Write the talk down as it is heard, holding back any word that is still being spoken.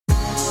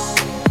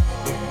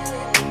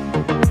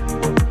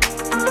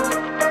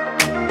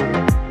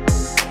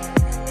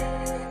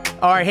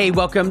All right, hey,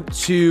 welcome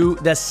to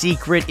The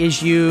Secret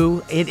Is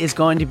You. It is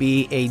going to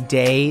be a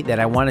day that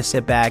I want to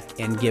sit back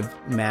and give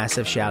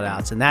massive shout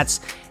outs. And that's,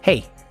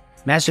 hey,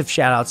 massive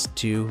shout outs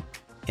to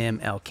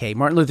MLK,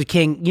 Martin Luther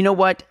King. You know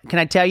what? Can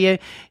I tell you?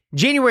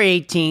 January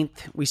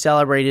 18th, we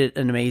celebrated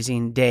an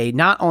amazing day.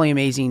 Not only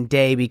amazing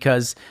day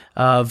because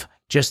an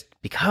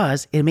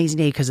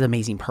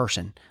amazing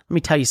person. Let me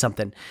tell you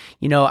something.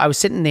 You know, I was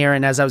sitting there,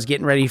 and as I was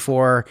getting ready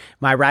for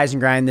my Rise and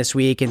Grind this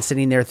week and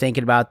sitting there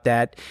thinking about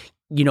that,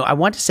 you know, I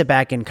want to sit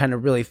back and kind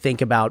of really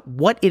think about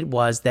what it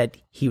was that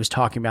he was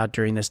talking about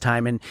during this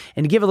time and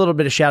give a little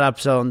bit of shout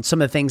outs on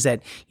some of the things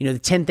that, you know, the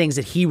 10 things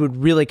that he would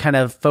really kind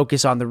of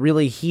focus on,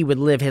 he would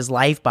live his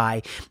life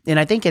by. And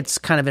I think it's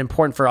kind of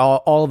important for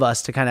all of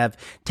us to kind of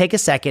take a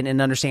second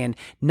and understand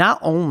not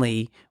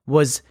only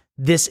was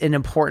this an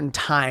important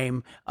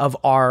time of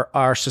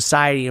our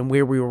society and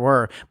where we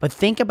were, but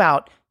think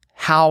about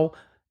how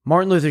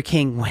Martin Luther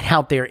King went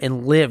out there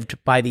and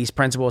lived by these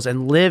principles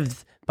and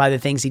lived by the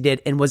things he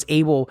did and was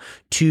able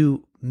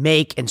to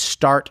make and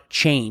start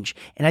change.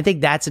 And I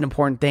think that's an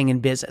important thing in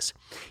business.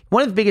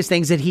 One of the biggest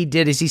things that he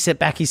did is he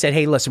said,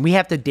 hey, listen, we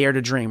have to dare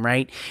to dream,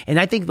 right? And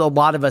I think a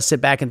lot of us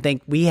sit back and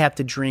think we have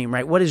to dream,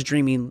 right? What is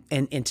dreaming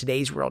in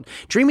today's world?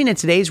 Dreaming in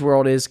today's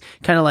world is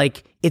kind of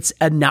like, it's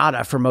a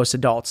nada for most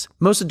adults.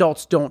 Most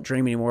adults don't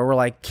dream anymore. We're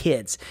like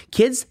kids.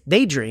 Kids,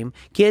 they dream.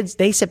 Kids,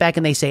 they sit back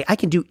and they say, I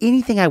can do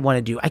anything I want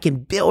to do. I can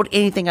build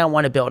anything I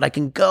want to build. I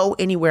can go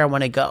anywhere I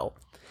want to go.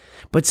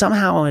 But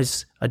somehow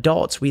as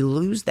adults, we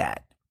lose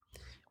that.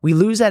 We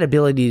lose that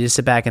ability to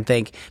sit back and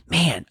think,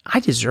 man,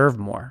 I deserve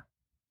more.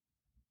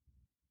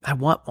 I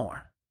want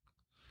more.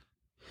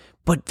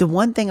 But the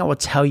one thing I will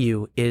tell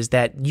you is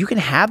that you can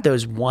have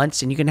those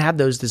wants and you can have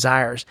those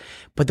desires.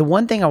 But the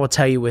one thing I will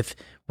tell you with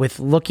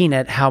looking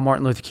at how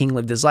Martin Luther King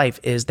lived his life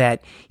is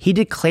that he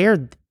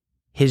declared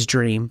his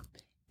dream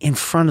in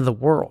front of the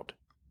world.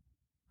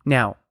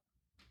 Now,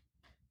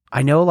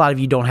 I know a lot of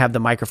you don't have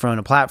the microphone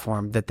and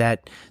platform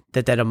that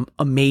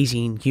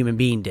amazing human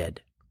being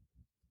did.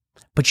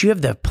 But you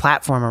have the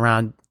platform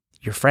around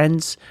your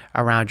friends,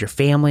 around your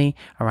family,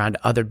 around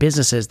other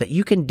businesses that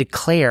you can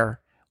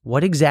declare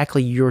what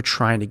exactly you're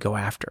trying to go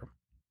after.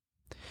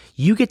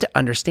 You get to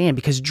understand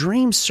because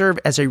dreams serve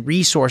as a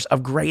resource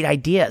of great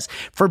ideas.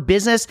 For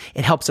business,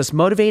 it helps us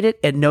motivate it.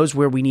 It knows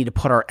where we need to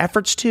put our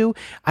efforts to.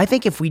 I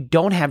think if we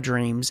don't have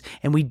dreams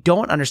and we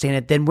don't understand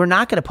it, then we're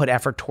not going to put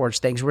effort towards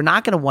things. We're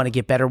not going to want to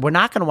get better. We're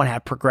not going to want to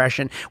have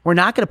progression. We're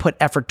not going to put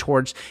effort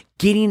towards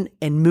getting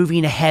and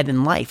moving ahead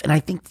in life. And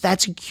I think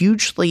that's a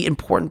hugely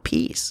important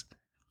piece.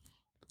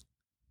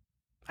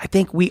 I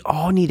think we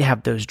all need to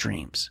have those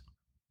dreams.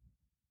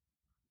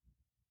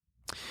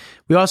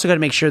 We also got to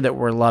make sure that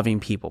we're loving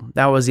people.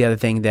 That was the other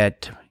thing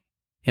that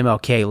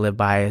MLK lived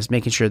by, is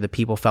making sure that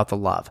people felt the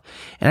love.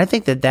 And I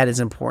think that is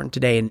important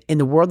today. And in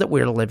the world that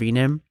we're living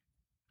in,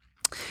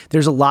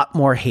 there's a lot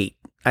more hate.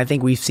 I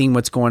think we've seen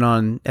what's going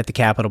on at the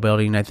Capitol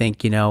building. I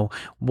think, you know,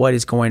 what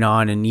is going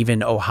on in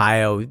even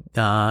Ohio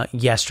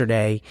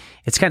yesterday.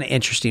 It's kind of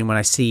interesting when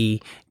I see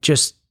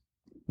just,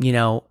 you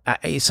know,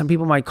 some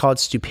people might call it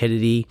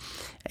stupidity,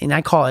 and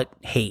I call it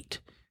hate.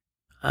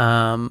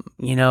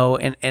 You know,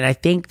 and I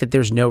think that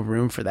there's no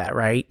room for that,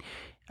 right?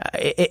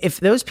 If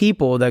those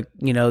people that,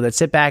 you know, that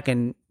sit back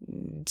and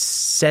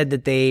said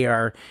that they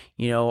are,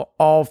 you know,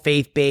 all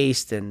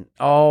faith-based and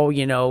all,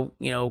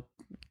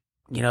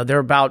 they're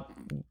about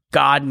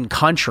God and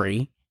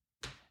country,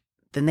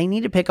 then they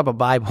need to pick up a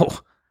Bible.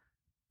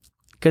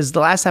 Because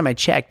the last time I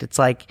checked, it's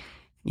like,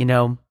 you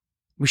know,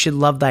 we should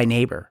love thy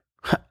neighbor.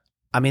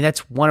 I mean,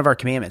 that's one of our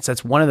commandments.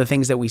 That's one of the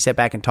things that we sit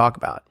back and talk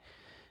about.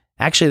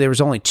 Actually, there was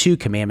only 2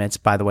 commandments,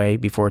 by the way,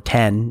 before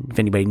 10, if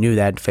anybody knew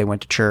that, if they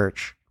went to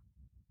church.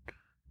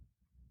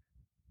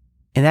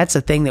 And that's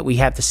the thing that we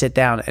have to sit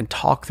down and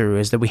talk through,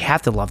 is that we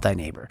have to love thy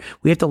neighbor.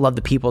 We have to love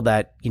the people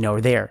that, you know,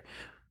 are there.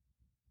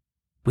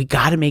 We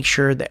got to make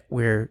sure that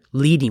we're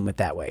leading with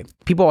that way.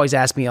 People always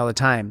ask me all the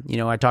time, you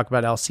know, I talk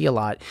about LC a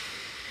lot.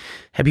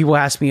 And people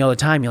ask me all the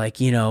time, you're like,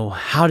 you know,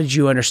 how did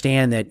you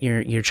understand that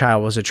your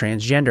child was a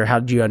transgender? How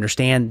did you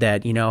understand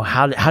that, you know,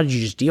 how did you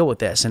just deal with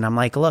this? And I'm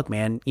like, look,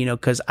 man, you know,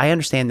 because I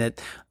understand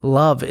that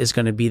love is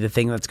going to be the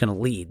thing that's going to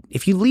lead.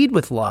 If you lead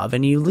with love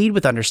and you lead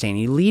with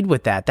understanding, you lead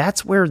with that,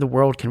 that's where the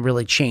world can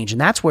really change. And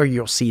that's where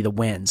you'll see the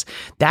wins.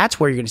 That's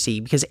where you're going to see,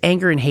 because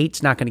anger and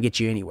hate's not going to get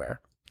you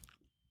anywhere.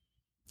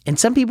 And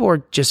some people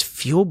are just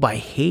fueled by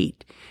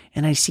hate.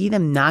 And I see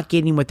them not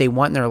getting what they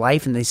want in their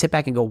life, and they sit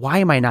back and go, why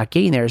am I not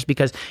getting there? It's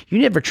because you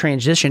never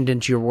transitioned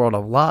into your world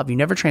of love. You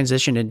never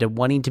transitioned into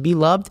wanting to be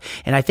loved.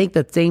 And I think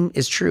the same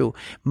is true.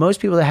 Most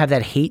people that have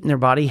that hate in their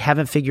body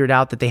haven't figured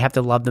out that they have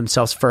to love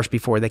themselves first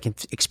before they can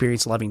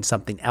experience loving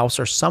something else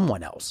or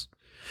someone else.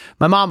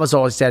 My mom has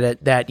always said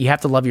it, that you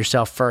have to love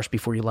yourself first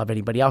before you love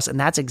anybody else. And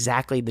that's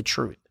exactly the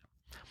truth.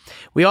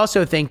 We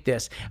also think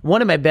this.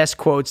 One of my best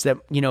quotes that,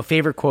 you know,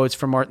 favorite quotes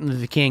from Martin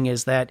Luther King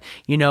is that,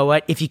 you know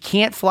what, if you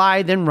can't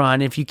fly, then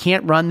run. If you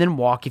can't run, then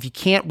walk. If you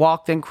can't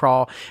walk, then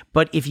crawl.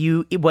 But if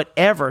you,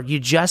 whatever, you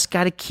just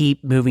got to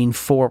keep moving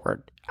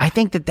forward. I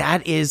think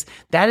that is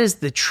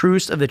the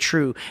truest of the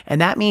true.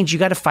 And that means you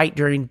got to fight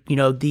during,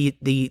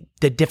 the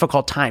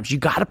difficult times. You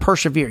got to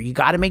persevere. You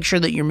got to make sure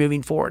that you're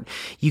moving forward.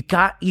 You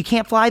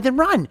can't fly, then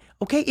run.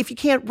 Okay. If you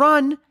can't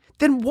run,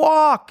 then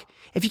walk.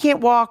 If you can't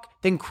walk,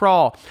 then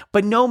crawl.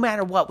 But no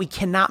matter what, we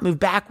cannot move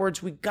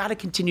backwards. We got to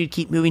continue to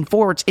keep moving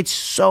forwards. It's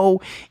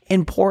so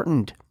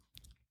important.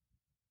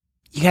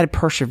 You got to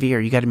persevere.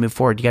 You got to move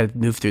forward. You got to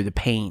move through the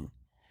pain.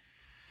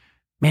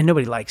 Man,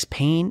 nobody likes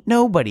pain.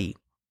 Nobody.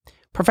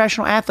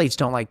 Professional athletes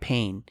don't like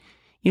pain.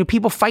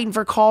 People fighting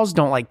for calls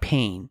don't like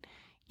pain.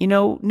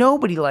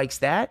 Nobody likes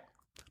that.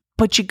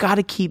 But you got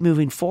to keep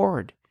moving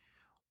forward.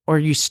 Or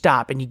you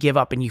stop and you give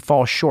up and you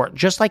fall short,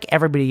 just like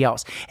everybody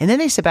else. And then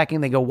they sit back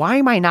and they go, why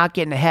am I not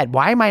getting ahead?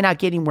 Why am I not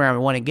getting where I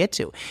want to get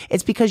to?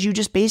 It's because you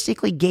just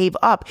basically gave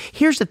up.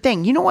 Here's the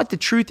thing. You know what the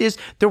truth is?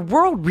 The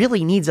world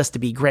really needs us to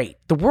be great.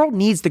 The world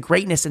needs the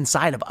greatness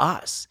inside of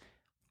us.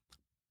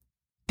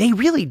 They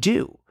really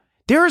do.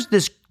 There's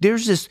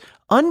this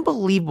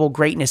unbelievable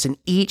greatness in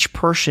each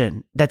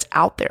person that's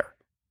out there.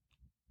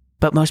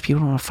 But most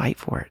people don't want to fight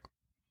for it.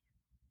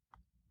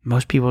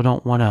 Most people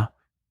don't want to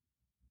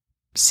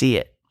see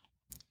it.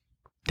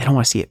 They don't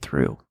want to see it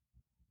through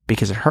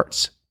because it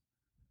hurts.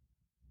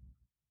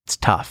 It's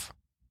tough.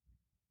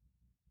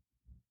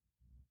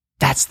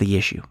 That's the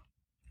issue.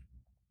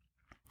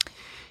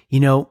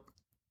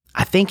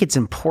 I think it's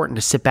important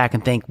to sit back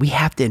and think we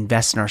have to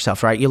invest in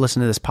ourselves, right? You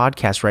listen to this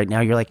podcast right now.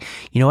 You're like,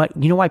 you know what?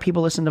 You know why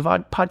people listen to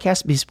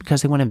podcasts? It's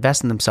because they want to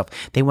invest in themselves.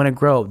 They want to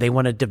grow. They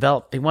want to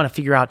develop. They want to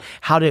figure out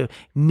how to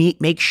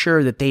make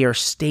sure that they are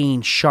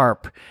staying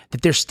sharp,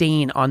 that they're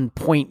staying on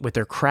point with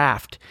their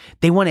craft.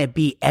 They want to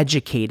be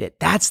educated.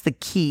 That's the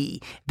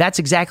key. That's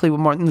exactly what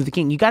Martin Luther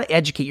King, you got to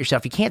educate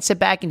yourself. You can't sit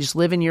back and just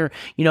live in your,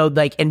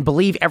 and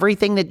believe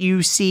everything that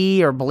you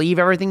see or believe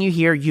everything you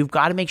hear. You've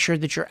got to make sure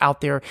that you're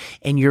out there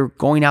and you're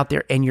going out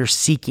there and you're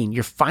seeking,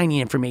 you're finding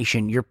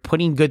information, you're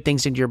putting good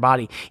things into your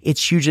body.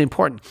 It's hugely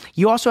important.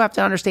 You also have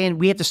to understand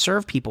we have to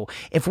serve people.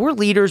 If we're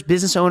leaders,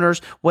 business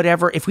owners,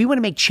 whatever, if we want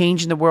to make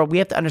change in the world, we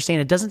have to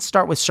understand it doesn't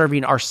start with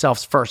serving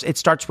ourselves first. It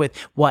starts with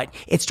what?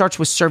 It starts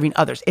with serving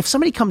others. If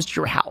somebody comes to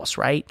your house,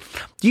 right?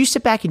 Do you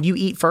sit back and you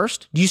eat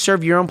first? Do you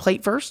serve your own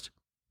plate first?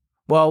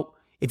 Well,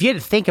 if you had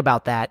to think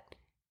about that,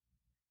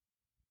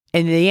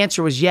 and the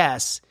answer was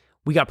yes,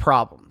 we got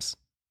problems.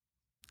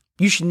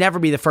 You should never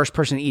be the first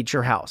person to eat at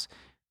your house.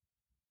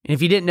 And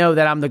if you didn't know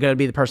that, I'm going to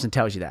be the person that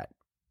tells you that.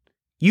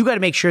 You got to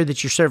make sure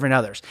that you're serving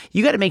others.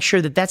 You got to make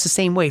sure that that's the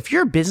same way. If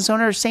you're a business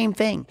owner, same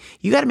thing.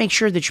 You got to make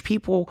sure that your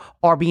people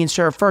are being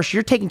served first.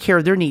 You're taking care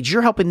of their needs.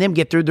 You're helping them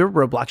get through their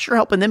roadblocks. You're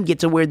helping them get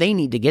to where they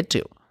need to get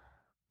to.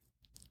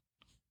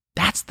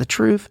 That's the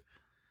truth.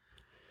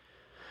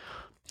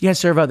 You got to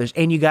serve others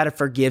and you got to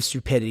forgive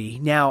stupidity.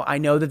 Now, I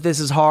know that this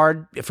is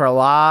hard for a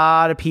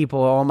lot of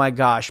people. Oh my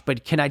gosh.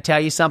 But can I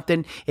tell you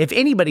something? If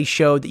anybody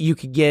showed that you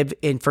could give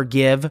and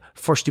forgive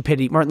for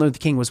stupidity, Martin Luther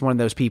King was one of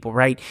those people,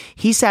 right?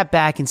 He sat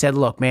back and said,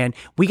 look, man,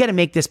 we got to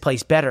make this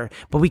place better,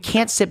 but we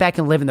can't sit back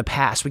and live in the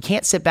past. We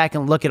can't sit back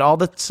and look at all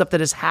the stuff that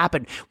has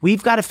happened.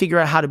 We've got to figure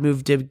out how to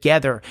move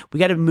together. We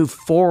got to move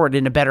forward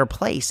in a better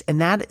place. And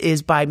that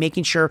is by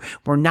making sure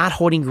we're not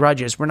holding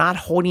grudges. We're not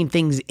holding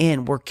things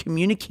in. We're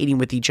communicating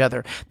with each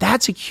other.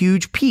 That's a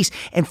huge piece.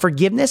 And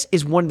forgiveness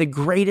is one of the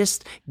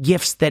greatest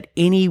gifts that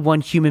any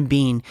one human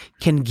being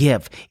can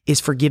give is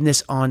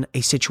forgiveness on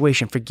a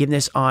situation,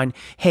 forgiveness on,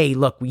 hey,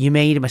 look, you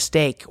made a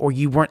mistake or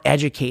you weren't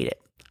educated.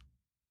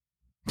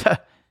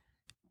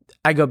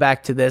 I go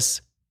back to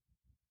this.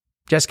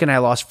 Jessica and I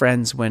lost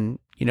friends when,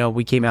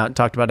 we came out and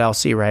talked about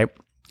LC, right?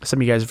 Some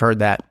of you guys have heard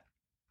that.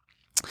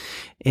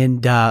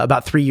 And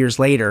about 3 years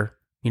later,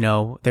 they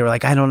were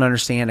like, I don't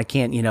understand. I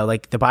can't,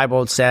 like the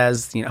Bible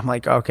says, I'm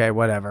like, okay,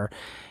 whatever.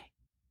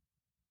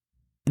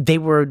 They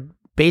were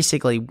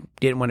basically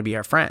didn't want to be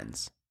our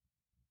friends.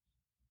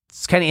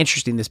 It's kind of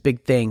interesting, this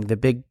big thing, the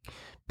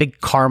big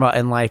karma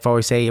in life. I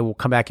always say it will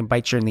come back and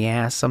bite you in the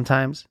ass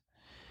sometimes.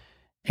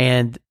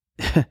 And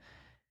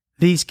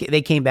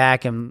they came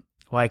back and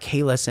like,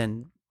 hey,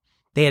 listen,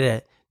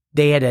 they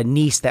had a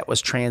niece that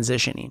was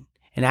transitioning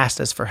and asked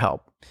us for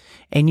help.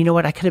 And you know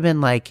what? I could have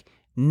been like,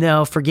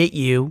 no, forget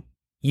you.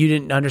 You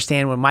didn't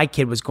understand when my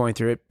kid was going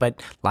through it.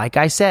 But like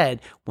I said,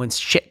 when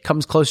shit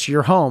comes close to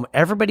your home,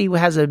 everybody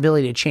has the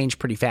ability to change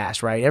pretty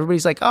fast, right?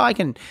 Everybody's like, oh, I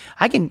can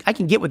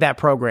get with that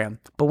program.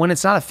 But when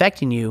it's not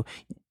affecting you,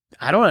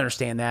 I don't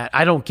understand that.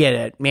 I don't get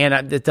it. Man,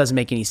 it doesn't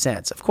make any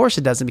sense. Of course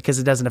it doesn't, because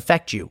it doesn't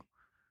affect you.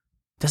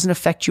 It doesn't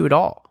affect you at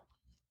all.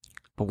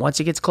 But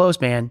once it gets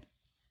close, man,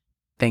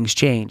 things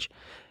change.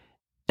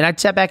 And I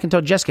sat back and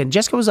told Jessica, and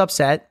Jessica was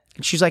upset.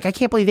 And she's like, I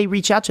can't believe they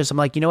reached out to us. I'm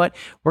like, you know what?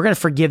 We're going to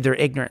forgive their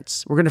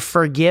ignorance. We're going to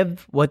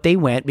forgive what they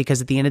went,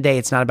 because at the end of the day,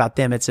 it's not about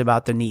them. It's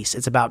about the niece.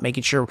 It's about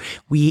making sure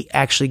we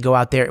actually go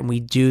out there and we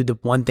do the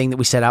one thing that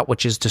we set out,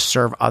 which is to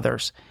serve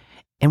others.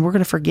 And we're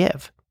going to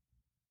forgive.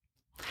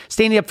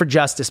 Standing up for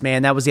justice,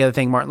 man. That was the other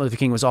thing Martin Luther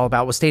King was all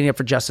about, was standing up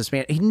for justice,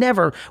 man. He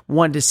never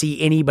wanted to see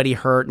anybody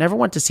hurt, never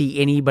wanted to see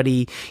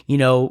anybody,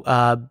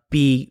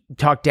 be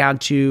talked down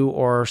to,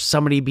 or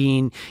somebody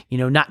being,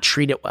 not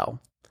treated well.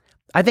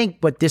 I think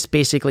what this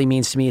basically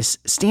means to me is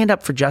stand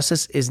up for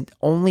justice is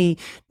only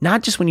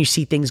not just when you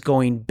see things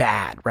going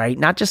bad, right?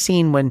 Not just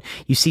seeing when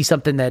you see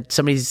something that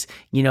somebody's,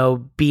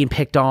 being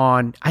picked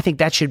on. I think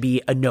that should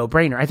be a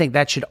no-brainer. I think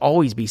that should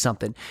always be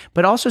something.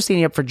 But also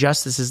standing up for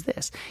justice is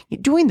this: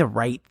 doing the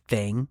right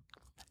thing.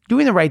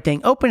 Doing the right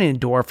thing, opening a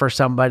door for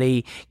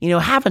somebody,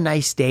 have a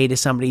nice day to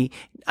somebody,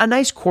 a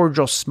nice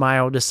cordial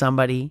smile to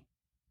somebody.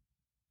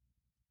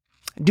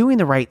 Doing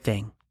the right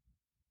thing.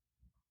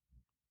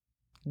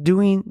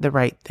 Doing the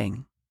right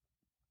thing.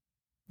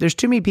 There's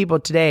too many people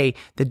today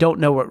that don't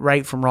know what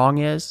right from wrong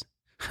is.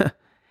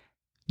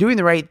 Doing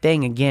the right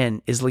thing,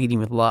 again, is leading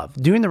with love.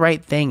 Doing the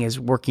right thing is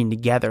working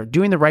together.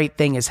 Doing the right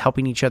thing is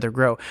helping each other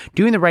grow.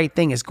 Doing the right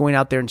thing is going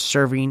out there and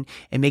serving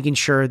and making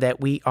sure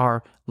that we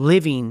are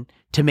living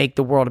to make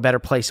the world a better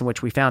place in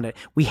which we found it.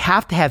 We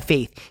have to have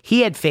faith.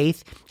 He had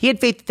faith. He had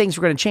faith that things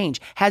were going to change.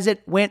 Has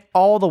it went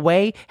all the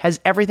way? Has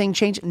everything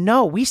changed?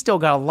 No, we still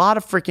got a lot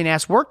of freaking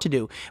ass work to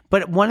do.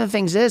 But one of the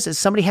things is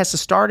somebody has to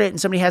start it and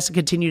somebody has to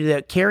continue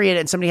to carry it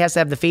and somebody has to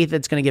have the faith that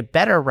it's going to get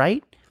better,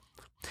 right?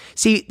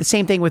 See, the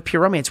same thing with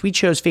pure romance. We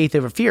chose faith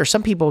over fear.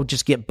 Some people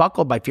just get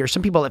buckled by fear.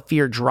 Some people let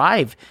fear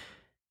drive.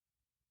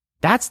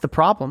 That's the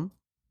problem.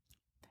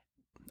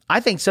 I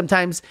think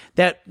sometimes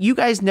that you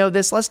guys know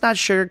this. Let's not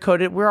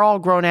sugarcoat it. We're all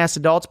grown-ass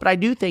adults, but I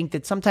do think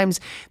that sometimes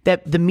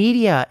that the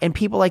media and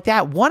people like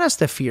that want us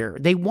to fear.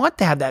 They want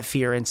to have that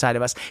fear inside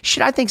of us.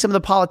 Shit, I think some of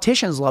the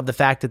politicians love the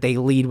fact that they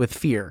lead with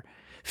fear.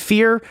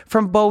 Fear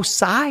from both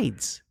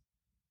sides.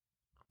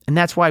 And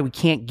that's why we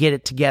can't get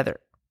it together.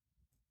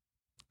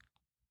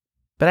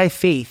 But I have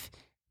faith.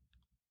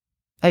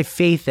 I have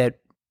faith that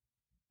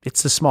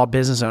it's the small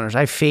business owners. I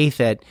have faith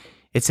that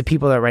it's the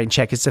people that are writing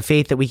checks. It's the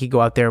faith that we could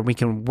go out there and we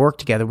can work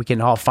together. We can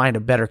all find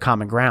a better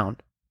common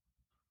ground.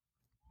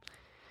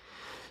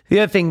 The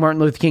other thing Martin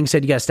Luther King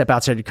said, you got to step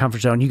outside your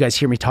comfort zone. You guys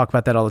hear me talk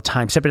about that all the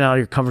time. Stepping out of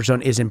your comfort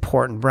zone is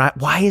important. Right?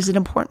 Why is it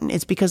important?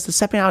 It's because the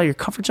stepping out of your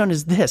comfort zone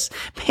is this.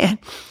 Man,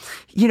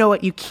 you know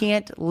what? You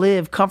can't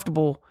live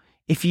comfortable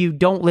if you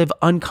don't live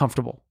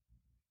uncomfortable.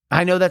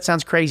 I know that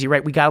sounds crazy,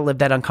 right? We got to live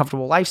that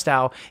uncomfortable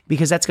lifestyle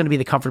because that's going to be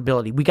the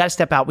comfortability. We got to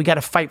step out. We got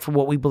to fight for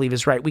what we believe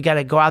is right. We got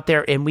to go out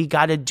there and we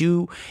got to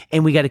do,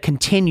 and we got to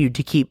continue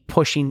to keep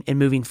pushing and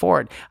moving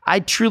forward. I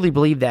truly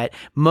believe that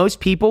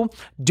most people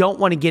don't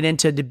want to get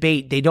into a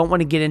debate. They don't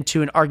want to get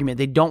into an argument.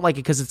 They don't like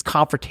it because it's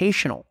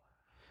confrontational,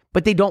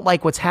 but they don't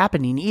like what's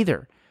happening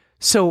either.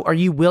 So are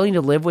you willing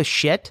to live with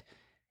shit?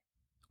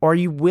 Or are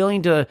you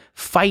willing to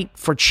fight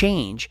for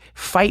change,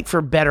 fight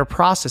for better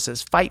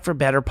processes, fight for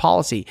better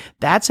policy?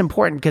 That's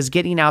important because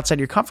getting outside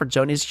your comfort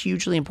zone is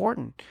hugely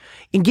important.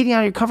 And getting out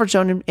of your comfort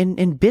zone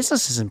in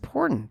business is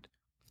important.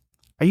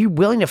 Are you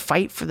willing to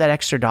fight for that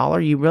extra dollar?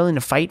 Are you willing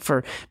to fight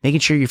for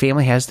making sure your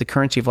family has the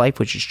currency of life,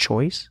 which is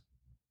choice?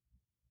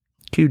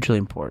 Hugely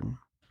important.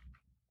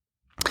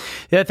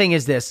 The other thing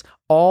is this: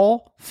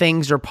 all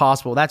things are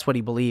possible. That's what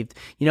he believed.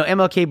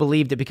 MLK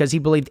believed it because he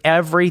believed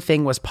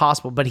everything was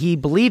possible, but he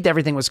believed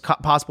everything was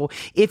possible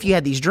if you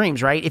had these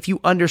dreams, right? If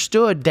you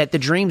understood that the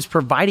dreams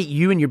provided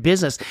you and your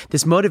business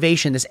this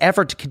motivation, this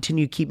effort to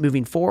continue to keep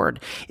moving forward,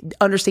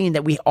 understanding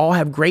that we all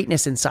have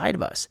greatness inside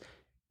of us.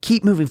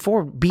 Keep moving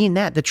forward, being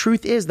that. The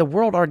truth is, the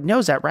world already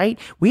knows that, right?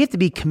 We have to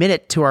be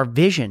committed to our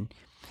vision,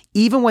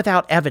 even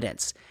without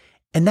evidence.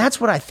 And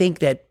that's what I think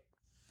that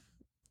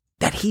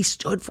he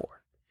stood for.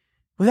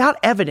 Without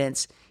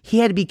evidence, he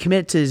had to be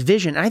committed to his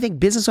vision. And I think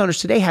business owners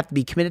today have to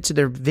be committed to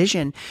their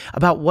vision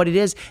about what it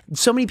is.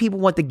 So many people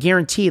want the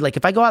guarantee. Like,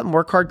 if I go out and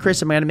work hard,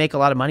 Chris, am I going to make a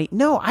lot of money?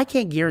 No, I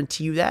can't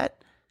guarantee you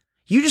that.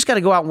 You just got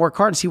to go out and work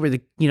hard and see where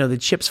the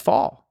chips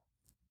fall.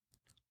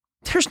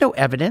 There's no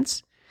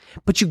evidence,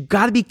 but you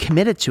got to be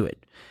committed to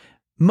it.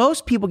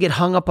 Most people get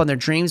hung up on their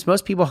dreams.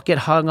 Most people get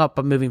hung up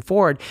on moving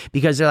forward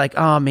because they're like,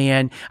 oh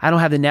man, I don't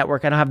have the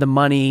network. I don't have the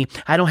money.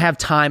 I don't have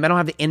time. I don't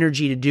have the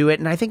energy to do it.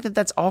 And I think that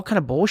that's all kind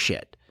of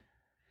bullshit.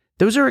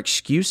 Those are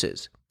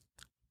excuses.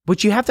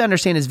 What you have to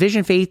understand is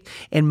vision, faith,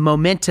 and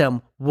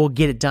momentum will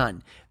get it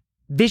done.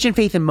 Vision,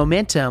 faith, and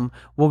momentum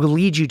will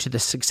lead you to the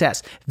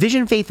success.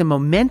 Vision, faith, and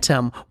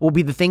momentum will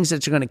be the things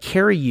that are going to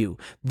carry you.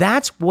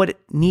 That's what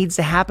needs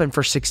to happen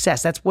for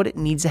success. That's what it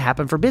needs to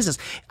happen for business.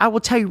 I will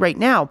tell you right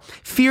now,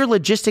 fear,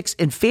 logistics,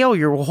 and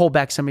failure will hold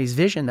back somebody's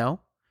vision, though.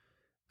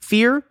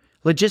 Fear,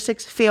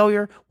 logistics,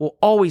 failure will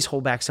always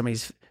hold back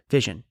somebody's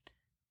vision.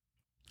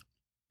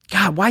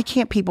 God, why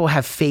can't people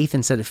have faith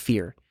instead of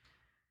fear?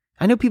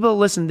 I know people that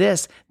listen to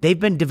this, they've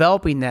been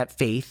developing that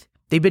faith.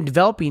 They've been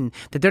developing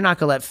that they're not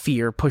going to let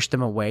fear push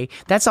them away.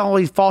 That's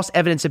always false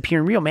evidence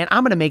appearing real, man.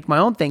 I'm going to make my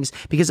own things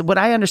because what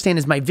I understand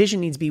is my vision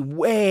needs to be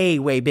way,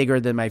 way bigger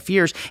than my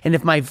fears. And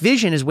if my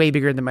vision is way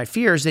bigger than my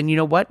fears, then you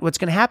know what? What's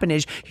going to happen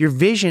is your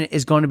vision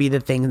is going to be the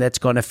thing that's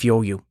going to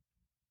fuel you,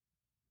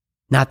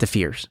 not the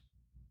fears,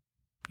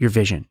 your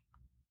vision.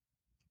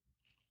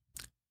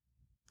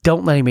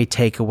 Don't let anybody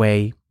take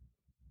away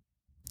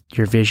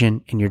your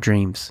vision and your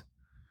dreams.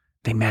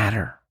 They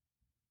matter.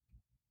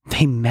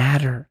 They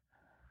matter.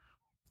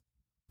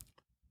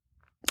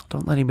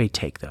 Don't let anybody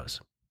take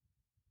those.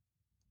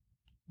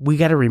 We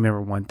got to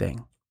remember one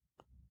thing.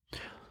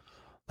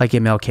 like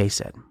MLK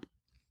said,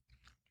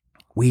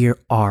 we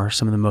are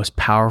some of the most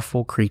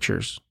powerful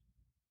creatures.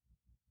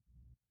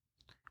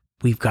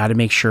 We've got to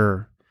make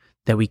sure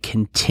that we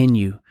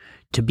continue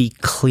to be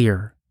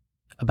clear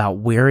about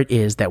where it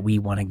is that we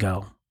want to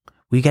go.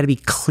 We got to be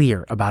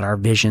clear about our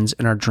visions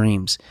and our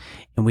dreams.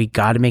 And we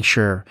got to make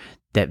sure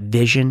that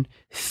vision,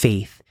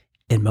 faith,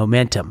 and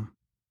momentum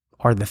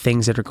are the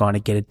things that are going to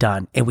get it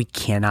done. And we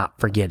cannot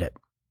forget it.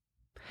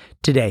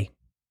 Today,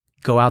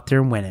 go out there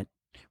and win it.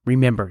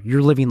 Remember,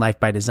 you're living life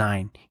by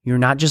design. You're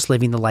not just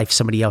living the life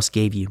somebody else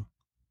gave you.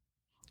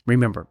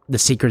 Remember, the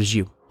secret is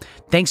you.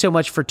 Thanks so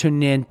much for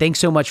tuning in. Thanks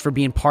so much for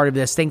being part of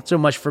this. Thanks so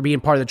much for being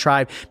part of the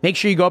tribe. Make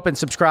sure you go up and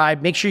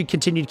subscribe. Make sure you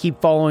continue to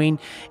keep following.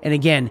 And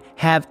again,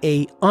 have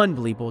an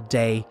unbelievable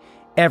day,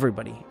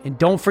 everybody. And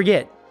don't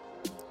forget,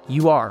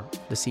 you are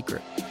the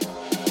secret.